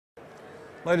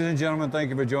Ladies and gentlemen, thank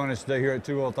you for joining us today here at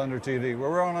Two Wheel Thunder TV, where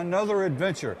we're on another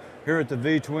adventure here at the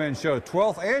V-Twin Show,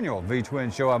 12th annual V-Twin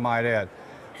Show, I might add.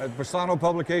 Persano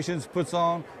Publications puts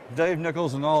on, Dave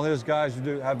Nichols and all his guys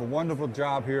do have a wonderful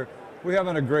job here. We're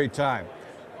having a great time.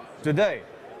 Today,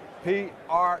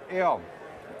 PRM,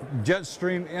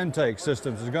 Jetstream Intake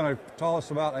Systems, is going to tell us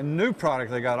about a new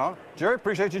product they got on. Jerry,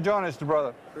 appreciate you joining us,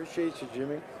 brother. Appreciate you,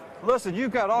 Jimmy. Listen,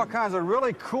 you've got all kinds of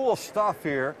really cool stuff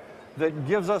here that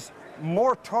gives us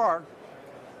more torque,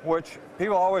 which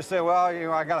people always say, well, you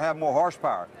know, I got to have more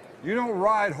horsepower. You don't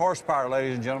ride horsepower,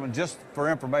 ladies and gentlemen, just for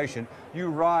information. You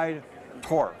ride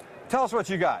torque. Tell us what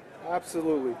you got.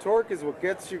 Absolutely. Torque is what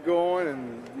gets you going,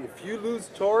 and if you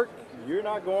lose torque, you're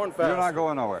not going fast. You're not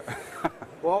going nowhere.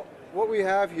 Well, what we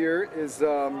have here is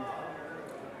a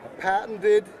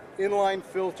patented inline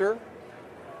filter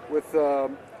with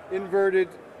inverted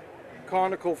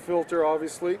conical filter,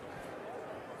 obviously.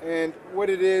 And what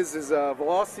it is a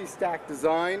velocity stack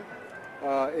design.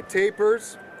 It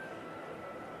tapers,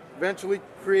 eventually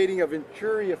creating a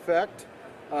Venturi effect,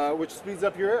 which speeds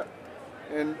up your air.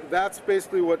 And that's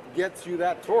basically what gets you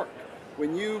that torque.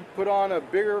 When you put on a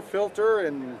bigger filter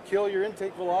and kill your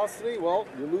intake velocity, well,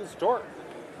 you lose torque.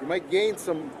 You might gain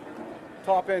some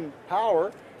top-end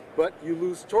power, but you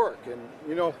lose torque. And,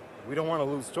 you know, we don't want to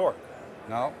lose torque.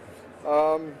 No.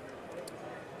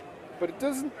 But it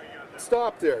doesn't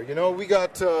stop there. You know, we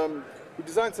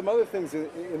designed some other things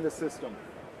in the system.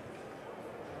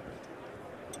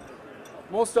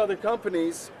 Most other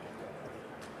companies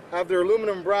have their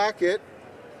aluminum bracket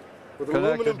with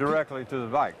connected directly to the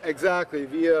bike. Exactly,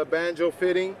 via banjo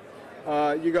fitting.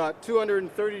 You got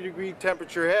 230-degree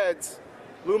temperature heads,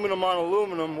 aluminum on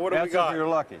aluminum. What do we got? That's if you're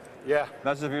lucky. Yeah.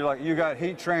 That's if you're lucky. You got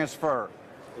heat transfer.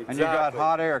 Exactly. And you got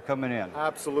hot air coming in.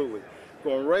 Absolutely.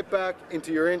 Going right back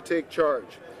into your intake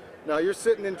charge. Now you're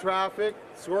sitting in traffic,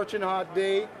 scorching hot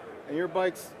day, and your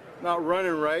bike's not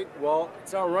running right. Well,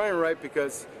 it's not running right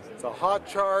because it's a hot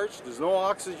charge. There's no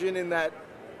oxygen in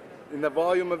the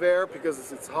volume of air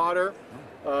because it's hotter.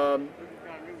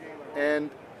 And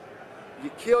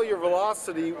you kill your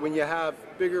velocity when you have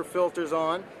bigger filters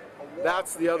on.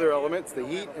 That's the other element, it's the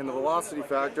heat and the velocity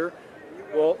factor.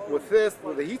 Well, with this,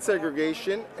 with the heat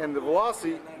segregation and the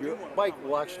velocity, your bike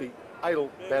will actually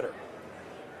idle better.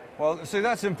 Well, see,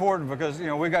 that's important because, you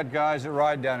know, we got guys that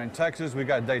ride down in Texas. We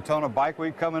got Daytona Bike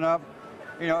Week coming up.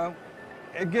 You know,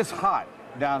 it gets hot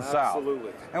down south.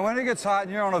 Absolutely. And when it gets hot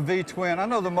and you're on a V-twin, I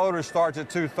know the motor starts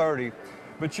at 230,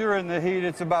 but you're in the heat,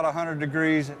 it's about 100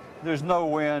 degrees, there's no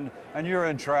wind, and you're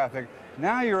in traffic.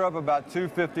 Now you're up about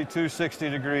 250, 260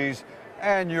 degrees,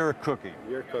 and you're cooking.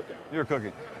 You're cooking. You're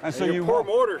cooking. And so your poor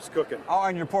motor's cooking. Oh,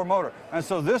 and your poor motor. And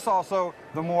so this also,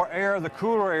 the more air, the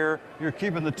cooler air, you're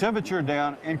keeping the temperature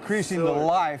down, increasing the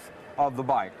life of the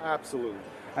bike. Absolutely.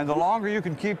 And the longer you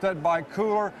can keep that bike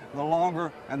cooler, the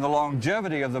longer and the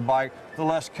longevity of the bike, the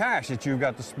less cash that you've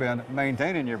got to spend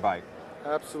maintaining your bike.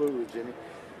 Absolutely, Jimmy.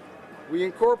 We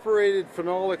incorporated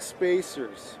phenolic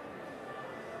spacers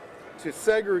to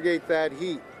segregate that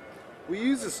heat. We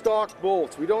use the stock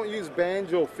bolts. We don't use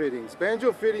banjo fittings.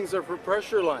 Banjo fittings are for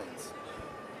pressure lines.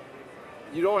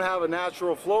 You don't have a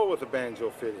natural flow with a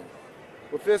banjo fitting.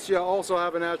 With this, you also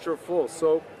have a natural flow.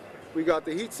 So we got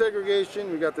the heat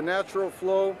segregation, we got the natural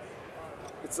flow.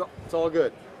 It's all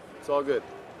good. It's all good.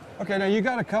 Okay, now you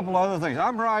got a couple other things.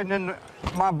 I'm riding in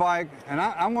my bike, and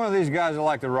I'm one of these guys that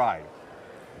like to ride.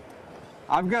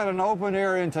 I've got an open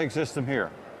air intake system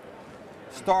here.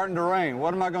 Starting to rain.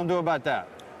 What am I going to do about that?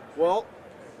 Well,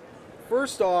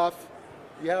 first off,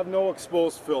 you have no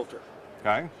exposed filter.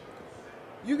 Okay.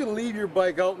 You can leave your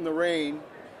bike out in the rain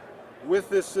with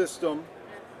this system,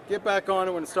 get back on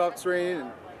it when it stops raining,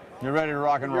 and you're ready to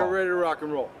rock and roll. You're ready to rock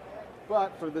and roll.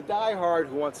 But for the diehard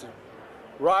who wants to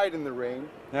ride in the rain.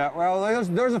 Yeah, well,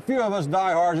 there's a few of us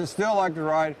diehards that still like to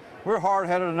ride. We're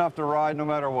hard-headed enough to ride no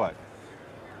matter what.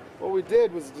 What we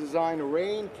did was design a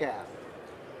rain cap.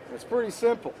 It's pretty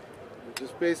simple. You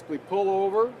just basically pull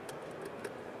over.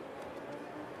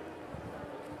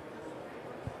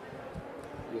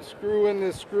 You screw in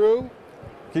this screw.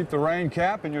 Keep the rain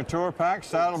cap in your tour pack,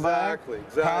 saddlebag,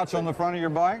 pouch on the front of your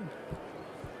bike.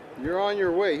 You're on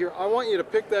your way. Here, I want you to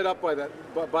pick that up by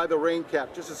the rain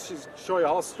cap, just to show you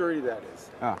how sturdy that is.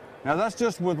 Now that's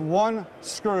just with one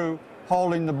screw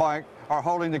holding the bike, or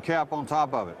holding the cap on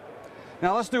top of it.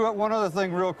 Now let's do one other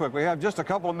thing real quick. We have just a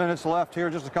couple of minutes left here,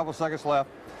 just a couple of seconds left.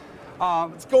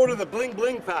 Let's go to the bling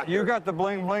bling factor. You got the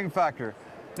bling bling factor.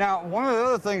 Now, one of the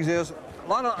other things is, a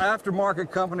lot of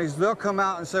aftermarket companies, they'll come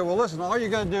out and say, well, listen, all you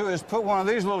got to do is put one of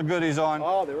these little goodies on.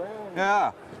 Oh, they're on.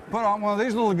 Yeah, put on one of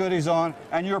these little goodies on,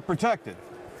 and you're protected.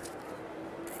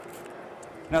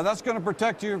 Now that's going to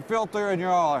protect your filter and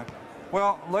your oil.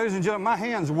 Well, ladies and gentlemen, my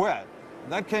hand's wet.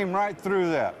 That came right through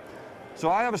that. So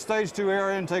I have a stage 2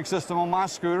 air intake system on my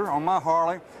scooter, on my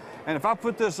Harley, and if I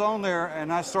put this on there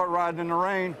and I start riding in the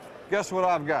rain, guess what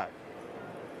I've got?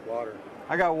 Water.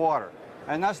 I got water,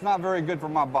 and that's not very good for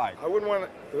my bike. I wouldn't want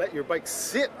to let your bike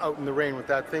sit out in the rain with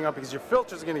that thing up because your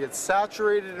filter's going to get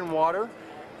saturated in water.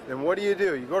 Then what do?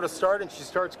 You go to start and she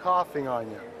starts coughing on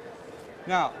you.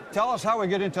 Now, tell us how we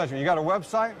get in touch with you. You got a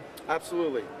website?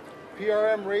 Absolutely.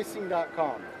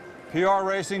 PRMracing.com.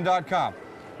 PRracing.com.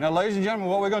 Now, ladies and gentlemen,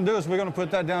 what we're going to do is we're going to put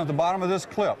that down at the bottom of this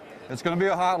clip. It's going to be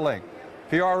a hot link.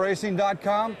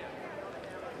 PRracing.com,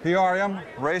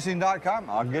 PRMracing.com.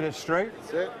 I'll get it straight.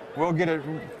 That's it. We'll get it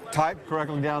typed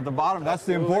correctly down at the bottom. That's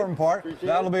the important part.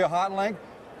 That'll be a hot link.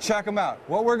 Check them out.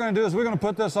 What we're going to do is we're going to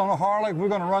put this on a Harley. We're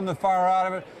going to run the fire out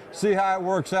of it, see how it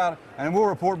works out, and we'll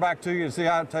report back to you and see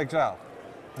how it takes out.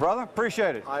 Brother,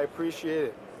 appreciate it. I appreciate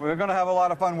it. We're going to have a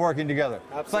lot of fun working together.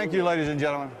 Absolutely. Thank you, ladies and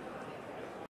gentlemen.